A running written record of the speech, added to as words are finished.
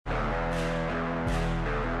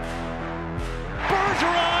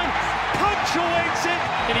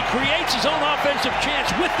and he creates his own offensive chance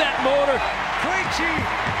with that motor. Krejci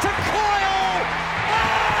to Coyle,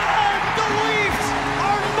 and the Leafs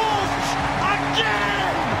are mulched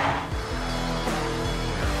again!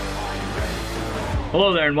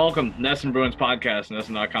 Hello there and welcome to NESN Bruins Podcast,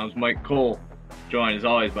 NESN.com's Mike Cole, joined as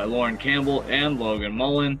always by Lauren Campbell and Logan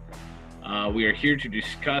Mullen. We are here to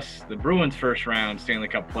discuss the Bruins' first round Stanley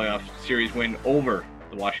Cup playoff series win over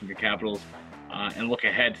the Washington Capitals and look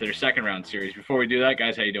ahead to their second round series. Before we do that,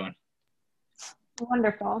 guys, how you doing?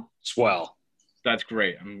 Wonderful. Swell. That's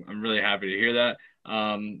great. I'm really happy to hear that.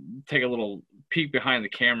 Take a little peek behind the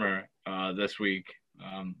camera this week,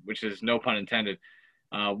 which is no pun intended.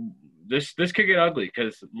 This could get ugly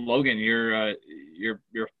because Logan, you're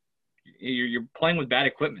playing with bad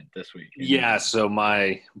equipment this week. Yeah, so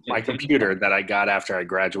my computer that I got after I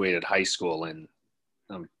graduated high school and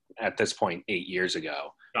at this point 8 years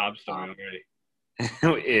ago already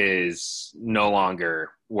is no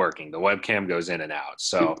longer working. The webcam goes in and out.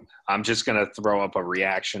 So I'm just going to throw up a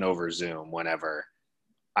reaction over Zoom whenever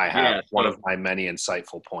I have one of my many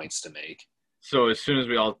insightful points to make. So as soon as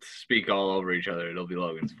we all speak all over each other, it'll be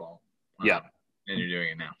Logan's fault. Yeah. And you're doing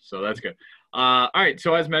it now. So that's good. All right.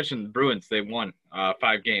 So as mentioned, the Bruins, they won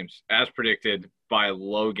 5 games as predicted by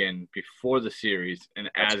Logan before the series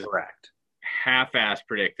and That's as correct. half-ass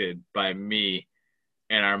predicted by me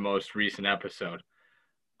in our most recent episode.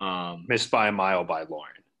 Missed by a mile by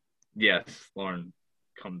Lauren. Yes, Lauren,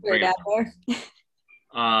 come We're bring it there.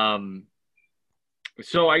 on.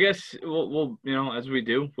 So I guess we'll as we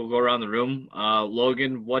do, we'll go around the room.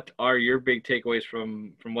 Logan, what are your big takeaways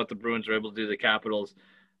from what the Bruins are able to do to the Capitals?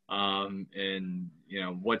 And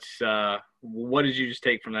what did you just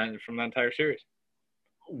take from that entire series?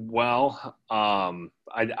 Well,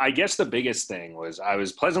 I guess the biggest thing was I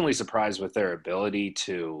was pleasantly surprised with their ability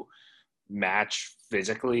to match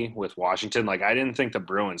physically with Washington. Like, I didn't think the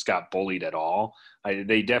Bruins got bullied at all.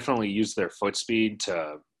 They definitely used their foot speed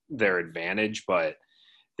to their advantage, but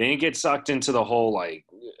they didn't get sucked into the whole,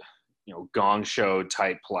 gong show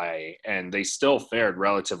type play, and they still fared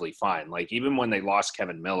relatively fine. Like, even when they lost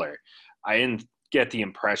Kevin Miller, I didn't get the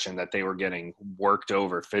impression that they were getting worked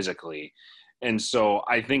over physically. And so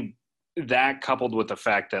I think that, coupled with the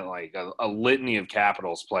fact that a litany of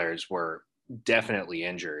Capitals players were definitely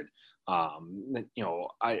injured, not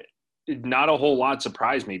a whole lot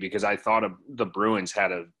surprised me because I thought the Bruins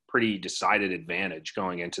had a pretty decided advantage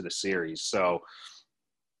going into the series. So,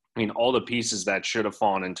 I mean, all the pieces that should have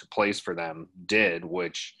fallen into place for them did,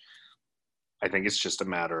 which I think it's just a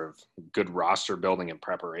matter of good roster building and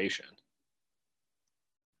preparation.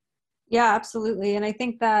 Yeah, absolutely. And I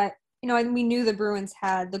think that, we knew the Bruins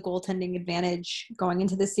had the goaltending advantage going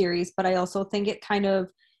into the series, but I also think it kind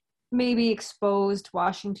of maybe exposed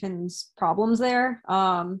Washington's problems there.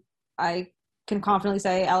 I can confidently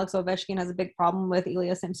say Alex Ovechkin has a big problem with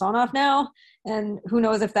Ilya Samsonov now, and who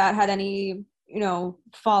knows if that had any,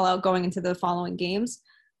 fallout going into the following games.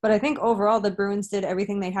 But I think overall the Bruins did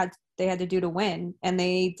everything they had to do to win, and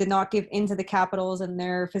they did not give in to the Capitals and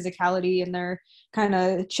their physicality and their kind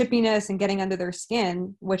of chippiness and getting under their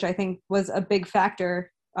skin, which I think was a big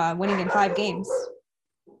factor winning in 5 games.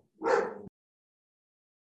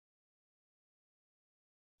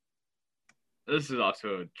 This is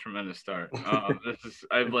also a tremendous start.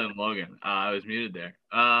 I blame Logan. I was muted there.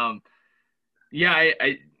 I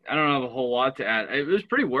don't have a whole lot to add. It was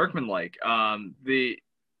pretty workmanlike.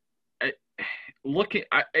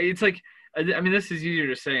 It's like, I mean, this is easier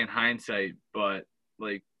to say in hindsight, but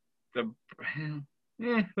the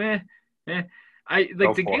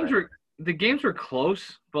games were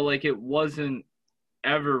close, but it wasn't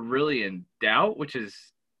ever really in doubt, which is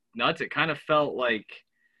nuts. It kind of felt like,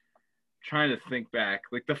 trying to think back,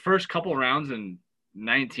 the first couple rounds in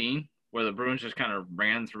 19 where the Bruins just kind of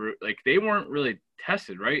ran through, they weren't really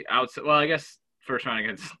tested, right? Outside, well, I guess first round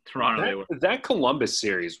against Toronto, they were. That Columbus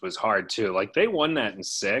series was hard too. They won that in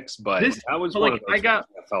 6, but that was one of those I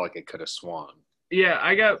felt like it could have swung. Yeah,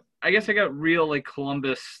 I guess I got real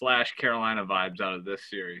Columbus/Carolina vibes out of this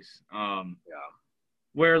series.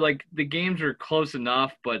 Where the games were close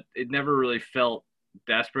enough, but it never really felt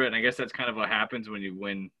desperate. And I guess that's kind of what happens when you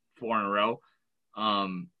win 4 in a row.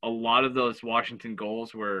 A lot of those Washington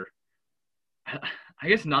goals were, I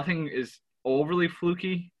guess nothing is overly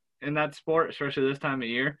fluky in that sport, especially this time of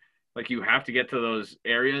year. You have to get to those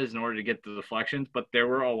areas in order to get the deflections, but there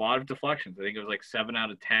were a lot of deflections. I think it was 7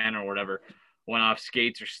 out of 10 or whatever went off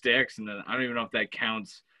skates or sticks. And then I don't even know if that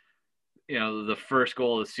counts, the first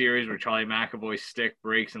goal of the series where Charlie McAvoy's stick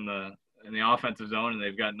breaks in the offensive zone and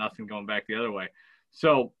they've got nothing going back the other way.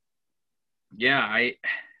 So, yeah, I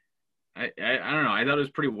don't know. I thought it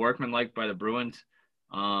was pretty workmanlike by the Bruins.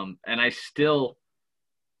 And I still,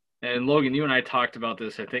 and Logan, you and I talked about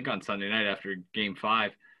this, I think, on Sunday night after Game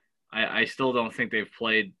 5. I still don't think they've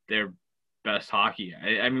played their best hockey.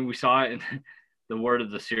 I mean, we saw it in the word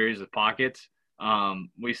of the series with Pockets.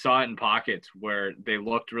 We saw it in Pockets where they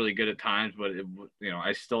looked really good at times, but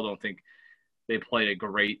I still don't think they played a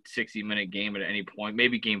great 60-minute game at any point.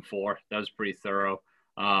 Maybe Game 4, that was pretty thorough.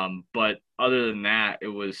 But other than that,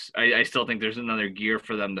 I still think there's another gear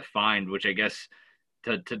for them to find, which I guess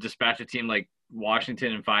to dispatch a team like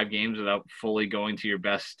Washington in 5 games without fully going to your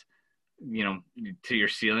best, to your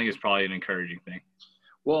ceiling is probably an encouraging thing.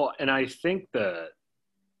 Well, and I think the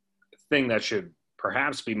thing that should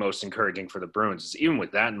perhaps be most encouraging for the Bruins is, even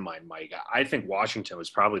with that in mind, Mike, I think Washington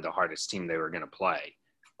was probably the hardest team they were going to play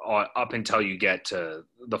up until you get to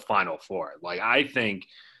the Final Four. Like, I think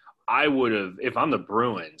I would have, if I'm the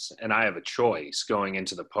Bruins and I have a choice going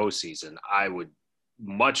into the postseason, I would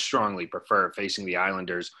much strongly prefer facing the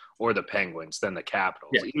Islanders or the Penguins than the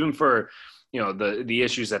Capitals, even for, the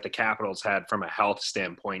issues that the Capitals had from a health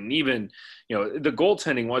standpoint. And even, the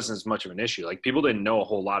goaltending wasn't as much of an issue. Like, people didn't know a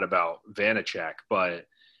whole lot about Vanacek, but,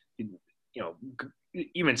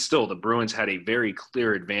 even still, the Bruins had a very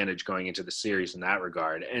clear advantage going into the series in that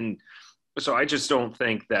regard. And so I just don't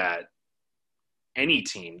think that any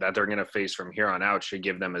team that they're going to face from here on out should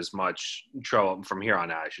give them as much trouble from here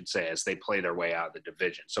on out, I should say, as they play their way out of the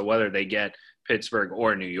division. So whether they get Pittsburgh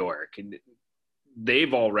or New York,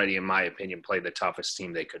 they've already, in my opinion, played the toughest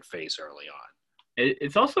team they could face early on.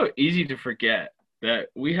 It's also easy to forget that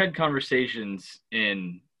we had conversations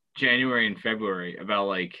in January and February about,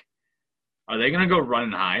 like, are they going to go run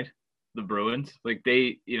and hide, the Bruins? Like,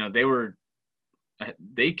 they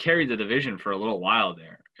carried the division for a little while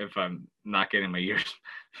there, if I'm not getting my years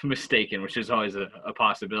mistaken, which is always a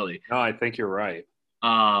possibility. No, I think you're right.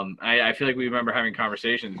 I feel like we remember having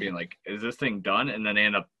conversations being like, is this thing done? And then they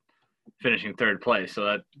end up finishing third place. So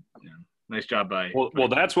that, nice job by. Well,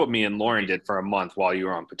 that's what me and Lauren did for a month while you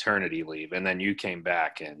were on paternity leave. And then you came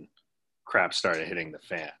back and crap started hitting the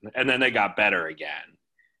fan. And then they got better again.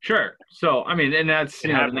 Sure. So, I mean, and that's,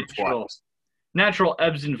 natural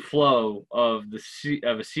ebbs and flow of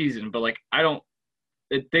a season, but like,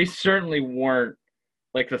 they certainly weren't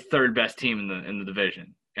like the third best team in the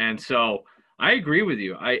division. And so I agree with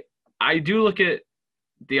you. I do look at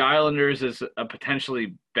the Islanders as a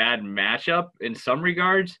potentially bad matchup in some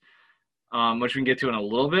regards, which we can get to in a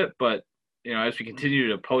little bit, but as we continue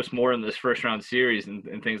to post more in this first round series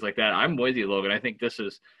and things like that, I'm with you, Logan. I think this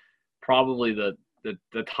is probably the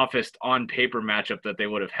toughest on paper matchup that they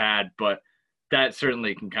would have had, but that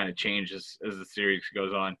certainly can kind of change as the series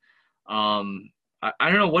goes on.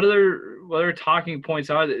 I don't know what other talking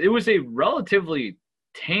points are. It was a relatively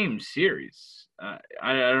tame series.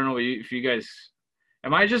 I don't know if you guys,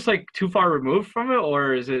 am I just like too far removed from it,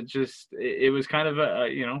 or is it just it was kind of a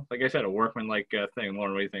like I said, a workman-like thing?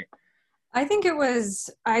 Lauren, what do you think? I think it was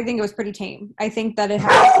pretty tame. I think that it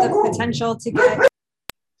has the potential to get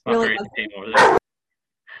really tame over there.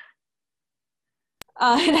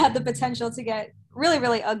 It had the potential to get really,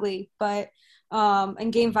 really ugly, but in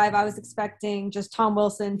Game 5, I was expecting just Tom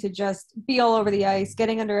Wilson to just be all over the ice,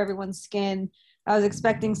 getting under everyone's skin. I was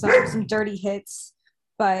expecting some dirty hits,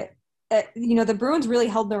 but the Bruins really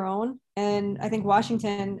held their own, and I think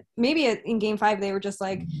Washington, maybe in Game 5, they were just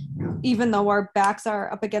like, even though our backs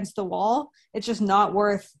are up against the wall, it's just not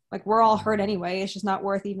worth, like, we're all hurt anyway. It's just not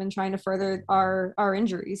worth even trying to further our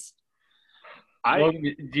injuries. Logan,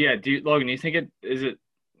 do you think do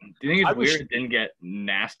you think it's weird it didn't get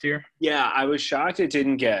nastier? Yeah, I was shocked it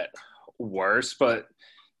didn't get worse, but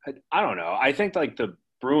I don't know. I think like the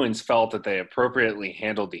Bruins felt that they appropriately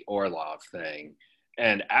handled the Orlov thing.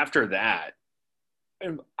 And after that,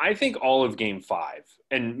 I think all of Game 5,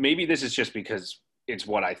 and maybe this is just because it's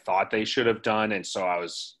what I thought they should have done, and so I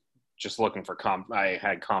was just looking for I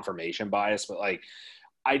had confirmation bias, but like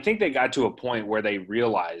I think they got to a point where they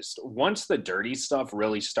realized once the dirty stuff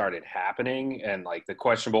really started happening and like the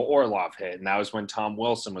questionable Orlov hit, and that was when Tom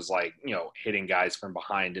Wilson was like, hitting guys from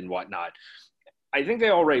behind and whatnot. I think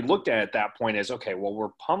they already looked at that point as, okay, well, we're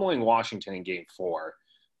pummeling Washington in Game 4.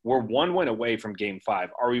 We're 1 win away from Game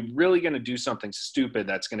 5. Are we really going to do something stupid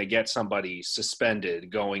that's going to get somebody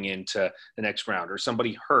suspended going into the next round or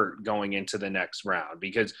somebody hurt going into the next round?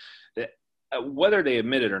 Because whether they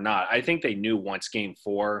admit it or not, I think they knew once Game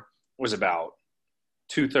 4 was about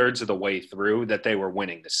 2/3 of the way through that they were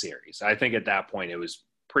winning the series. I think at that point it was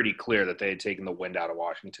pretty clear that they had taken the wind out of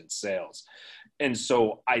Washington's sails. And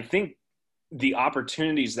so I think the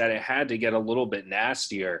opportunities that it had to get a little bit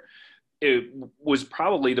nastier, it was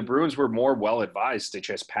probably the Bruins were more well-advised to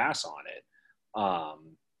just pass on it.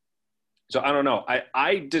 So I don't know.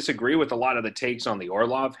 I disagree with a lot of the takes on the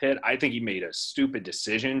Orlov hit. I think he made a stupid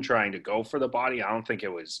decision trying to go for the body. I don't think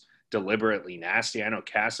it was deliberately nasty. I know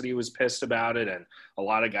Cassidy was pissed about it, and a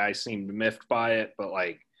lot of guys seemed miffed by it. But,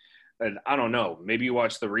 like, and I don't know. Maybe you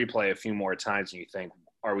watch the replay a few more times and you think,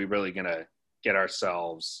 are we really going to get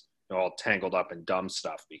ourselves all tangled up in dumb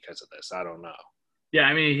stuff because of this? I don't know. Yeah,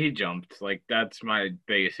 I mean, he jumped. Like, that's my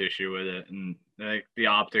biggest issue with it. And, like, the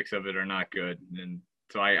optics of it are not good. And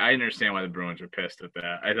so I understand why the Bruins were pissed at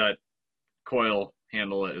that. I thought Coyle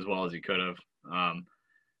handled it as well as he could have.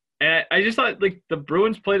 And I just thought, like, the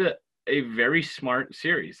Bruins played a very smart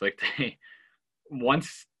series. Like, they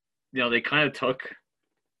once, they kind of took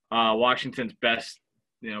Washington's best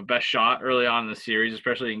shot early on in the series,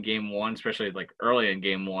 especially in game one, especially, like, early in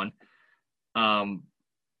game one. And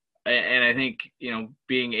I think,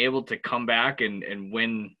 being able to come back and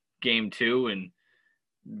win game two and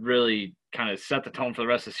really kind of set the tone for the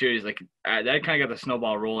rest of the series, like, that kind of got the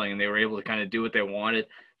snowball rolling, and they were able to kind of do what they wanted.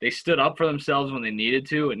 They stood up for themselves when they needed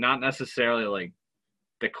to, and not necessarily like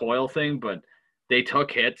the Coyle thing, but they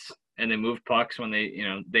took hits and they moved pucks when they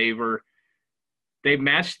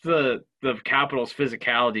matched the Capitals'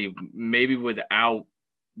 physicality, maybe without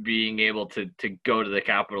being able to go to the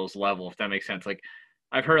Capitals' level, if that makes sense. Like,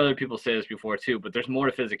 I've heard other people say this before too, but there's more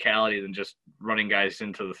to physicality than just running guys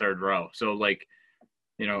into the third row. So, like,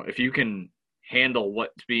 if you can handle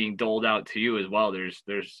what's being doled out to you as well, there's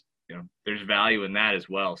value in that as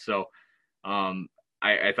well. So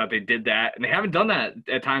I thought they did that, and they haven't done that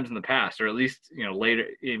at times in the past, or at least, later.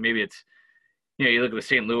 Maybe it's, you look at the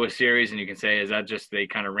St. Louis series and you can say, is that just they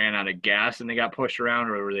kind of ran out of gas and they got pushed around,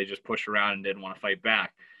 or were they just pushed around and didn't want to fight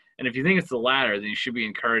back? And if you think it's the latter, then you should be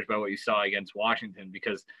encouraged by what you saw against Washington,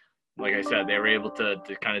 because, like I said, they were able to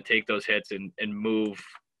kind of take those hits and move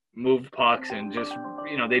pucks, and just,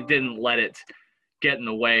 they didn't let it get in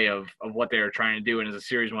the way of what they were trying to do. And as the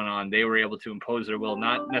series went on, they were able to impose their will,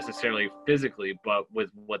 not necessarily physically, but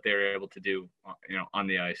with what they were able to do, on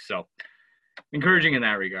the ice. So encouraging in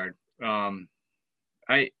that regard. What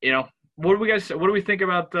do we think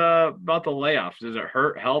about the layoffs? Does it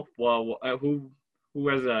hurt, help? Well, who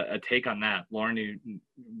has a take on that? Lauren,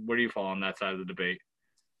 where do you fall on that side of the debate?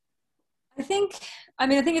 I think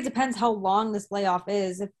it depends how long this layoff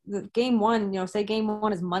is. If the game one, say game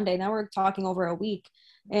one is Monday, now we're talking over a week,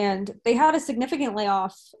 and they had a significant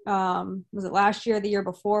layoff. Was it last year or the year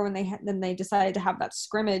before, when they decided to have that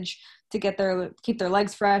scrimmage to keep their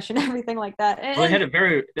legs fresh and everything like that. And they had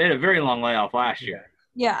a very long layoff last year.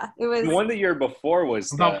 Yeah, it was. The one the year before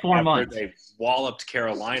was about 4 months. They walloped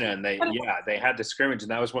Carolina, and they had the scrimmage,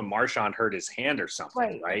 and that was when Marchand hurt his hand or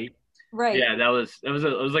something, right? Right. Yeah, it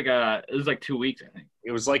was like 2 weeks, I think.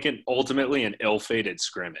 It was like ultimately an ill-fated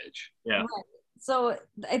scrimmage. Yeah. Right. So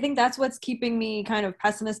I think that's what's keeping me kind of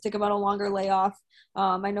pessimistic about a longer layoff.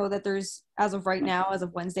 I know that there's, as of right now, as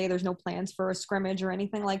of Wednesday, there's no plans for a scrimmage or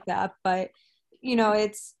anything like that. But,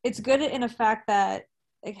 it's good in a fact that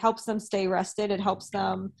it helps them stay rested. It helps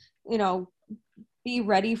them, be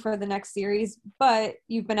ready for the next series. But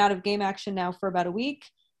you've been out of game action now for about a week.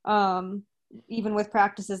 Even with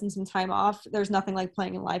practices and some time off, there's nothing like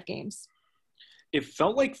playing in live games. It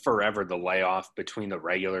felt like forever, the layoff between the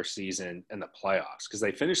regular season and the playoffs, because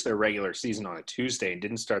they finished their regular season on a Tuesday and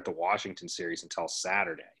didn't start the Washington series until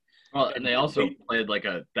Saturday. Well, and they also played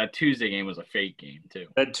that Tuesday game was a fake game too.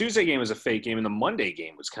 That Tuesday game was a fake game, and the Monday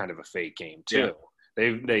game was kind of a fake game too.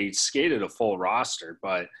 Yeah. They skated a full roster,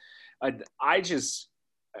 but I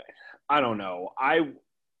don't know.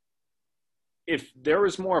 If there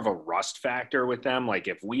was more of a rust factor with them, like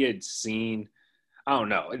if we had seen, I don't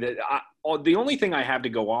know. The only thing I have to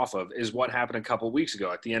go off of is what happened a couple of weeks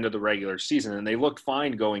ago at the end of the regular season, and they looked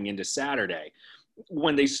fine going into Saturday.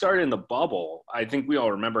 When they started in the bubble, I think we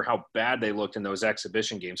all remember how bad they looked in those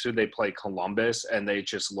exhibition games. Who they played, Columbus, and they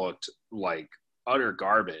just looked like utter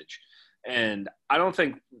garbage. And I don't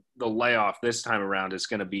think the layoff this time around is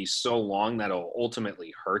going to be so long that it'll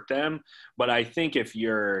ultimately hurt them. But I think if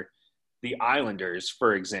you're the Islanders,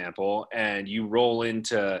 for example, and you roll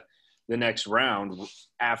into the next round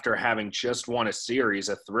after having just won a series,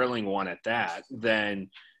 a thrilling one at that, then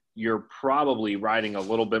you're probably riding a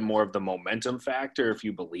little bit more of the momentum factor if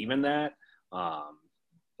you believe in that.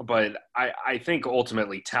 But I think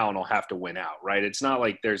ultimately Talon will have to win out, right? It's not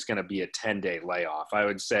like there's going to be a 10-day layoff. I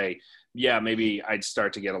would say, yeah, maybe I'd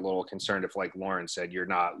start to get a little concerned if, like Lauren said, you're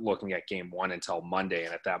not looking at game one until Monday,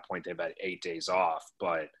 and at that point they've had 8 days off.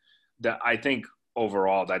 But I think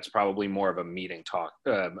overall that's probably more of a media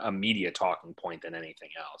talking point than anything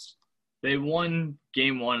else. They won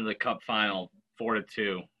game one of the Cup final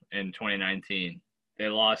 4-2 in 2019. They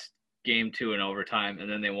lost Game 2 in overtime, and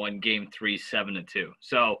then they won Game 3 7-2.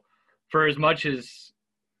 So for as much as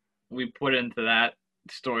we put into that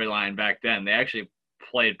storyline back then, they actually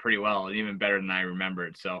played pretty well, and even better than I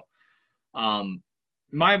remembered. So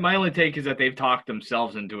my only take is that they've talked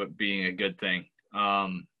themselves into it being a good thing.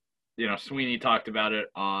 Sweeney talked about it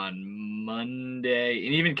on Monday,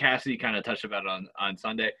 and even Cassidy kind of touched about it on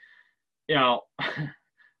Sunday.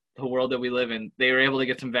 The world that we live in, they were able to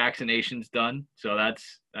get some vaccinations done, so that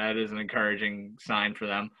is an encouraging sign for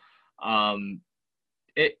them. As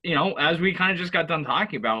we kind of just got done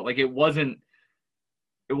talking about, like, it wasn't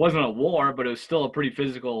a war, but it was still a pretty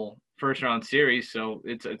physical first round series. So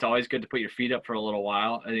it's always good to put your feet up for a little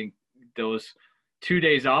while. I think those 2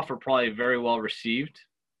 days off were probably very well received.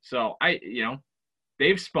 So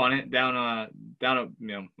they've spun it down I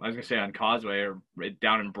was gonna say on Causeway or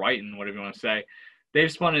down in Brighton, whatever you want to say.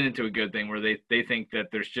 They've spun it into a good thing where they think that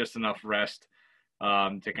there's just enough rest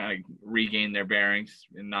to kind of regain their bearings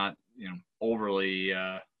and not overly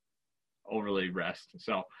rest.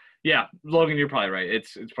 So yeah, Logan, you're probably right.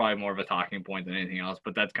 It's probably more of a talking point than anything else,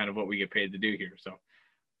 but that's kind of what we get paid to do here. So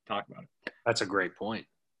talk about it. That's a great point.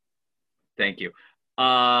 Thank you.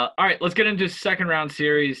 All right, let's get into second round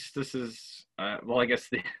series. This is I guess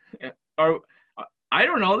I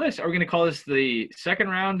don't know this. Are we going to call this the second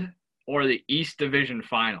round or the East Division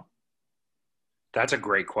Final? That's a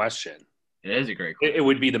great question. It is a great question. It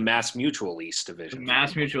would be the Mass Mutual East Division. The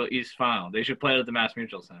Mass Mutual East Final. They should play it at the Mass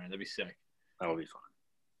Mutual Center. That'd be sick. That would be fun.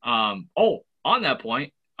 On that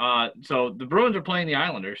point, so the Bruins are playing the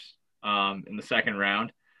Islanders in the second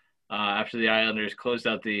round after the Islanders closed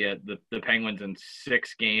out the Penguins in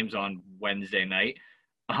 6 games on Wednesday night.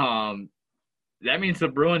 That means the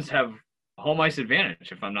Bruins have home ice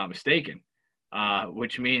advantage, if I'm not mistaken,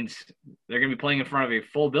 which means they're going to be playing in front of a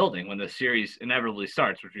full building when the series inevitably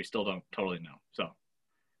starts, which we still don't totally know. So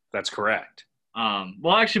that's correct.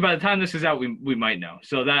 Well, actually, by the time this is out, we might know.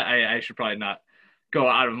 So that I should probably not go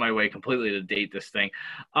out of my way completely to date this thing.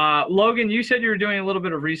 Logan, you said you were doing a little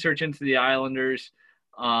bit of research into the Islanders.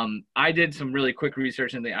 I did some really quick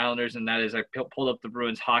research into the Islanders, and that is I pulled up the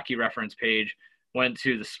Bruins hockey reference page, went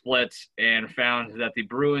to the splits, and found that the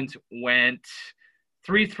Bruins went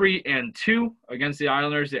 3-3-2 against the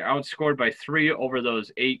Islanders. They outscored by 3 over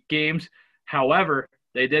those 8 games. However,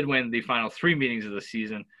 they did win the final 3 meetings of the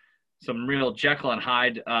season. Some real Jekyll and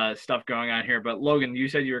Hyde stuff going on here. But, Logan, you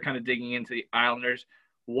said you were kind of digging into the Islanders.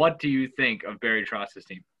 What do you think of Barry Trotz's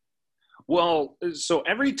team? Well, so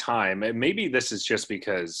every time, and maybe this is just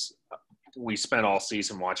because we spent all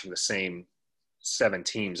season watching the same 7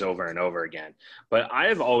 teams over and over again, but I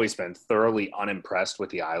have always been thoroughly unimpressed with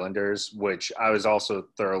the Islanders, which I was also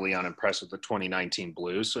thoroughly unimpressed with the 2019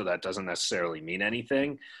 Blues, so that doesn't necessarily mean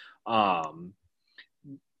anything.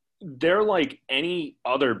 They're like any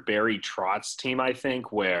other Barry Trotz team, I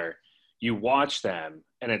think, where you watch them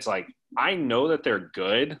and it's like, I know that they're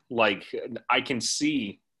good. Like, I can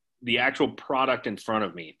see the actual product in front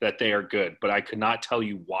of me that they are good, but I could not tell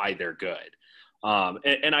you why they're good.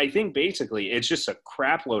 And I think basically it's just a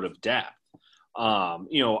crap load of depth.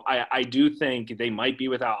 I do think they might be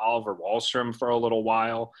without Oliver Wahlstrom for a little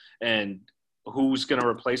while, and who's going to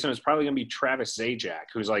replace him is probably going to be Travis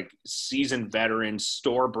Zajac, who's like seasoned veteran,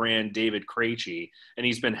 store brand David Krejci, and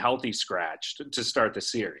he's been healthy scratched to start the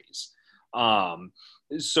series.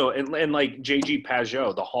 So like JG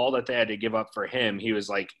Pageau, the haul that they had to give up for him, he was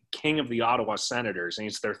like king of the Ottawa Senators, and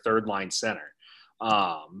he's their third line center.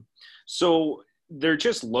 So they're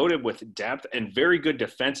just loaded with depth and very good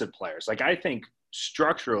defensive players. Like, I think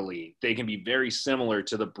structurally they can be very similar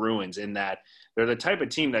to the Bruins in that they're the type of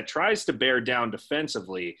team that tries to bear down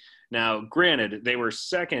defensively. Now, granted, they were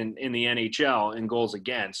second in the NHL in goals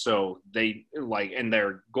against, so they and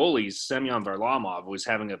their goalies, Semyon Varlamov, was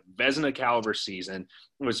having a Vezina caliber season.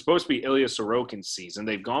 It was supposed to be Ilya Sorokin's season.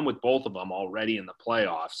 They've gone with both of them already in the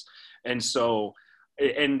playoffs. And so,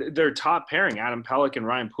 and their top pairing, Adam Pelech and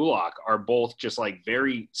Ryan Pulock, are both just like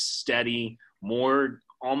very steady, more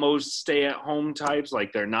almost stay-at-home types.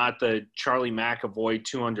 Like, they're not the Charlie McAvoy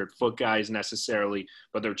 200-foot guys necessarily,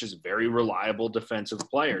 but they're just very reliable defensive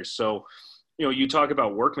players. So, you talk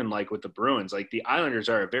about workmanlike with the Bruins. Like, the Islanders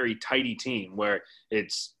are a very tidy team where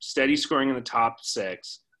it's steady scoring in the top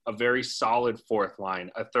 6, a very solid fourth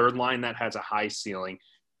line, a third line that has a high ceiling,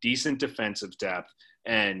 decent defensive depth,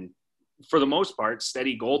 and for the most part,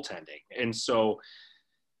 steady goaltending. And so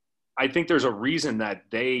I think there's a reason that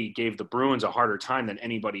they gave the Bruins a harder time than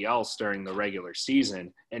anybody else during the regular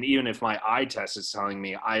season. And even if my eye test is telling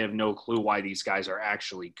me I have no clue why these guys are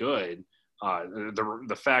actually good,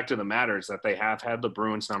 the fact of the matter is that they have had the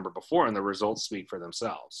Bruins number before, and the results speak for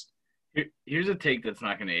themselves. Here's a take that's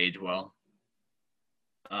not going to age well.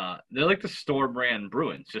 They're like the store brand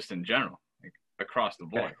Bruins just in general, like across the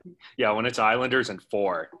board. Yeah, when it's Islanders and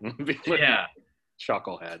 4. Yeah.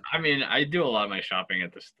 Chucklehead. I mean, I do a lot of my shopping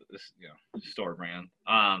at this store brand.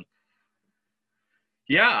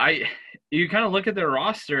 You kind of look at their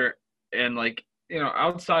roster and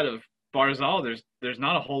outside of Barzal, there's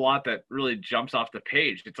not a whole lot that really jumps off the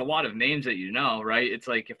page. It's a lot of names that right? It's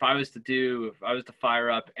like if I was to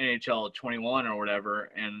fire up NHL 21 or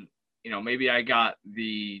whatever, and maybe I got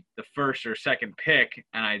the first or second pick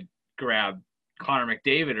and I grab Connor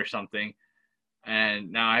McDavid or something,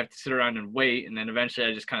 and now I have to sit around and wait, and then eventually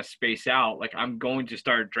I just kind of space out. Like I'm going to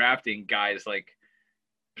start drafting guys like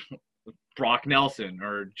Brock Nelson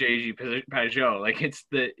or JG Pageau. Like it's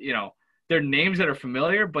they're names that are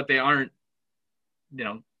familiar, but they aren't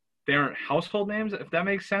household names, if that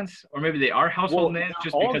makes sense. Or maybe they are household names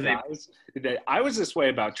just because I was this way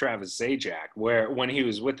about Travis Zajac, where when he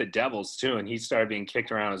was with the Devils too, and he started being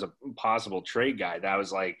kicked around as a possible trade guy, that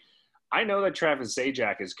was like, I know that Travis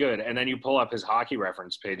Zajac is good. And then you pull up his hockey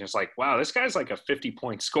reference page and it's like, wow, this guy's like a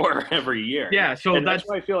 50-point scorer every year. Yeah. So that's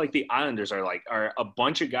why I feel like the Islanders are a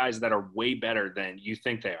bunch of guys that are way better than you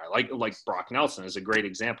think they are. Like Brock Nelson is a great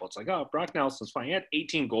example. It's like, oh, Brock Nelson's fine. He had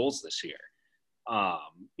 18 goals this year.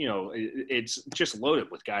 It's just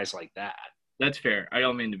loaded with guys like that. That's fair. I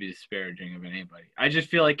don't mean to be disparaging of anybody. I just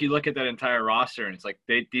feel like you look at that entire roster and it's like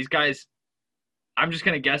these guys, I'm just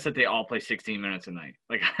going to guess that they all play 16 minutes a night.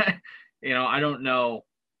 Like, I don't know.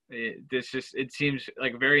 It seems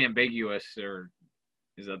like very ambiguous, or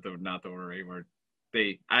is that not the right word?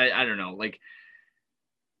 I don't know. Like,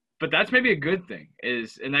 but that's maybe a good thing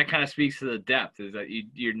and that kind of speaks to the depth is that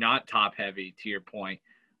you're not top heavy, to your point.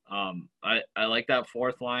 I like that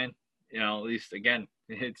fourth line, at least again,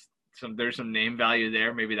 there's some name value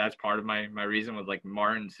there. Maybe that's part of my reason with like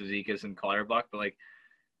Martin, Cizikas, and Clutterbuck, but like,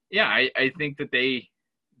 yeah, I think that they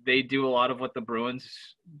do a lot of what the Bruins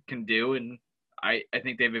can do, and I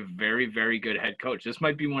think they have a very, very good head coach. This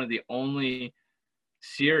might be one of the only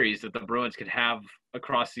series that the Bruins could have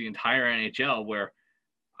across the entire NHL where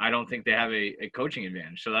I don't think they have a coaching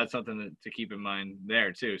advantage. So that's something to keep in mind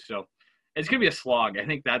there too. So it's going to be a slog. I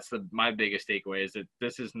think that's my biggest takeaway is that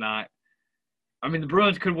this is not – I mean, the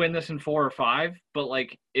Bruins could win this in 4 or 5, but,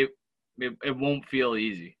 like, it won't feel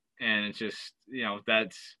easy. And it's just,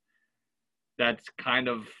 that's kind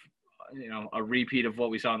of, a repeat of what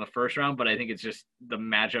we saw in the first round. But I think it's just the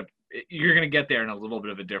matchup. You're going to get there in a little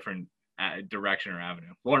bit of a different direction or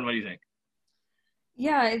avenue. Lauren, what do you think?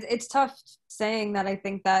 Yeah, it's tough saying that. I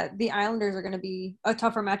think that the Islanders are going to be a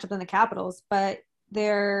tougher matchup than the Capitals, but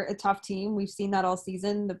they're a tough team. We've seen that all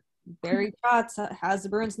season. The Barry Trotz has the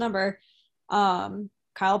Bruins number.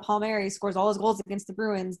 Kyle Palmieri scores all his goals against the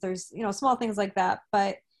Bruins. There's, small things like that.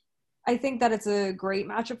 But I think that it's a great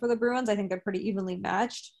matchup for the Bruins. I think they're pretty evenly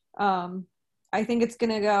matched. I think it's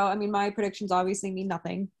going to go – I mean, my predictions obviously mean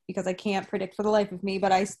nothing because I can't predict for the life of me,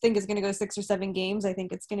 but I think it's going to go 6 or 7 games. I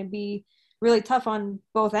think it's going to be really tough on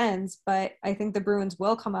both ends, but I think the Bruins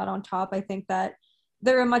will come out on top. I think that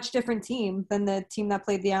they're a much different team than the team that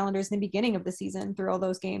played the Islanders in the beginning of the season through all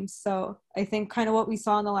those games. So I think kind of what we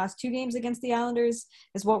saw in the last 2 games against the Islanders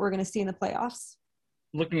is what we're going to see in the playoffs.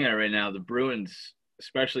 Looking at it right now, the Bruins,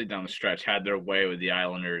 especially down the stretch, had their way with the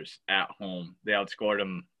Islanders at home. They outscored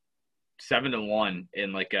them 7-1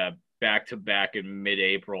 in like a back-to-back in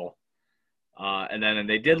mid-April. And then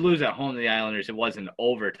they did lose at home to the Islanders. It was in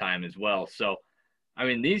overtime as well. So, I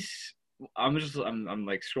mean, I'm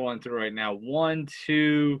like scrolling through right now. 1,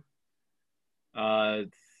 2,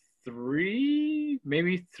 3,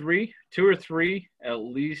 maybe 3, 2 or 3, at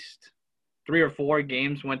least 3 or 4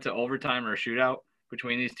 games went to overtime or a shootout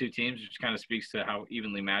between these two teams, which kind of speaks to how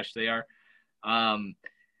evenly matched they are.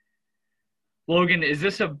 Logan, is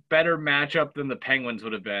this a better matchup than the Penguins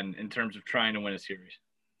would have been in terms of trying to win a series?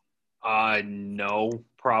 No,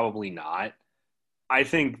 probably not. I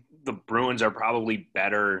think the Bruins are probably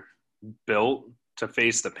better built to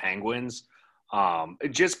face the Penguins,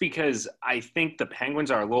 just because I think the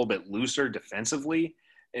Penguins are a little bit looser defensively,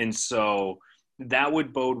 and so that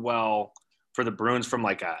would bode well for the Bruins from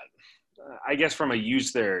from a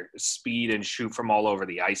use their speed and shoot from all over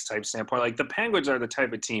the ice type standpoint. Like the Penguins are the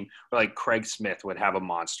type of team where like Craig Smith would have a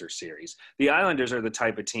monster series. The Islanders are the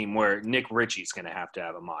type of team where Nick Ritchie's going to have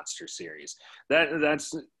a monster series.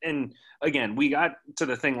 And again, we got to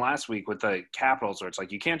the thing last week with the Capitals where it's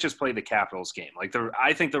like, you can't just play the Capitals game. Like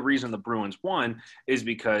I think the reason the Bruins won is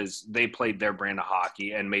because they played their brand of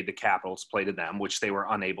hockey and made the Capitals play to them, which they were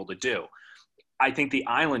unable to do. I think the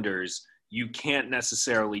Islanders, you can't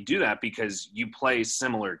necessarily do that because you play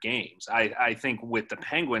similar games. I think with the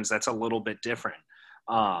Penguins, that's a little bit different.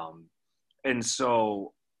 And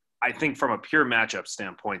so I think from a pure matchup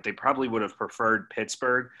standpoint, they probably would have preferred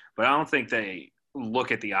Pittsburgh, but I don't think they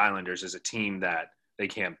look at the Islanders as a team that they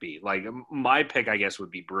can't beat. Like, my pick, I guess,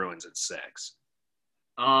 would be Bruins at 6.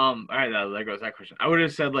 All right, there goes that question. I would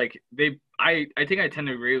have said, like, I think I tend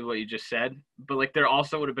to agree with what you just said, but, like, there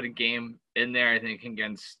also would have been a game in there, I think,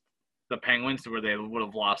 against the Penguins where they would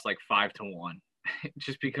have lost, like, 5-1,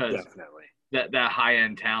 just because Definitely. that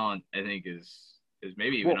high-end talent, I think, is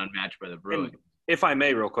maybe even unmatched by the Bruins. If I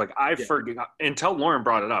may, real quick, I forgot, until Lauren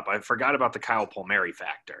brought it up, I forgot about the Kyle Palmieri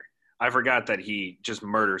factor. I forgot that he just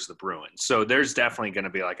murders the Bruins. So there's definitely going to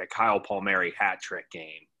be, like, a Kyle Palmieri hat trick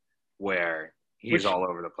game where he's all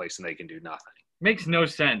over the place and they can do nothing. Makes no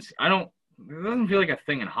sense. It doesn't feel like a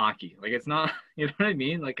thing in hockey. Like, it's not, you know what I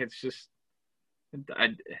mean? Like, it's just, I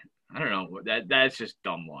don't know. That's just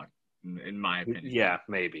dumb luck, in my opinion. Yeah,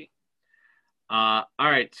 maybe. All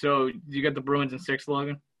right. So you got the Bruins in 6,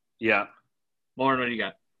 Logan? Yeah. Lauren, what do you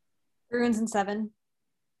got? Bruins in 7.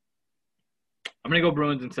 I'm going to go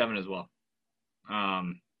Bruins in 7 as well.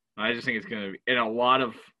 I just think it's going to be in a lot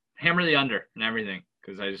of hammer the under and everything,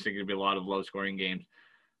 because I just think it'll be a lot of low-scoring games.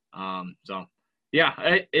 So, yeah,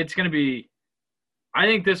 it's going to be – I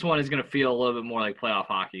think this one is going to feel a little bit more like playoff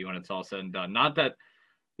hockey when it's all said and done. Not that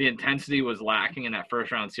the intensity was lacking in that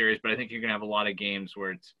first-round series, but I think you're going to have a lot of games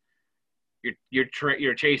where it's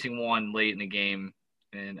you're chasing one late in the game,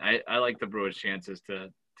 and I like the Bruins' chances to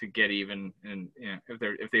get even, and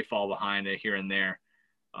if they fall behind here and there.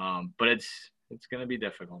 But it's going to be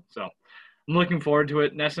difficult. So I'm looking forward to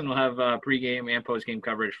it. NESN will have pregame and postgame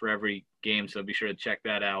coverage for every game, so be sure to check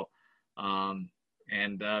that out. I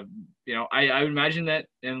would imagine that,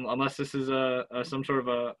 unless this is some sort of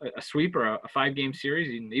a sweep or a 5-game series,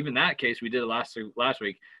 even that case, we did it last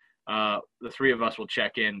week. The 3 of us will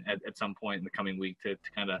check in at some point in the coming week to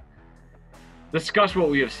kind of discuss what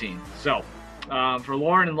we have seen. So for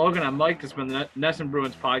Lauren and Logan, I'm Mike. This has been the NESN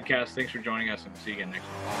Bruins podcast. Thanks for joining us, and see you again next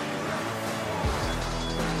week.